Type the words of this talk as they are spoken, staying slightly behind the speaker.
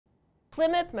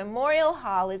Plymouth Memorial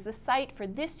Hall is the site for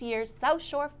this year's South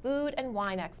Shore Food and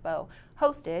Wine Expo,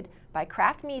 hosted by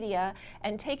Craft Media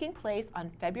and taking place on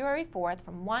February 4th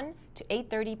from 1 to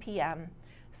 8:30 p.m.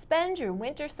 Spend your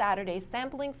winter Saturdays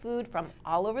sampling food from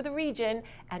all over the region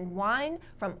and wine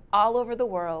from all over the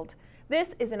world.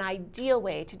 This is an ideal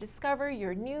way to discover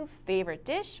your new favorite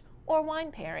dish or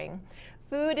wine pairing.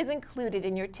 Food is included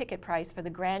in your ticket price for the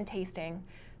grand tasting.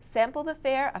 Sample the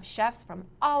fare of chefs from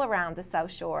all around the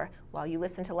South Shore while you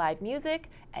listen to live music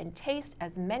and taste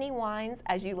as many wines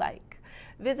as you like.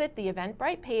 Visit the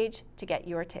Eventbrite page to get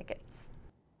your tickets.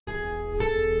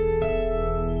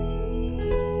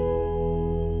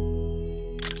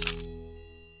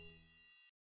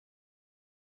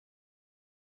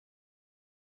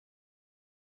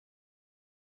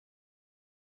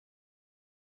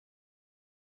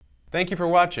 Thank you for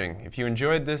watching. If you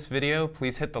enjoyed this video,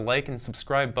 please hit the like and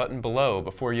subscribe button below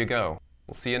before you go.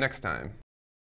 We'll see you next time.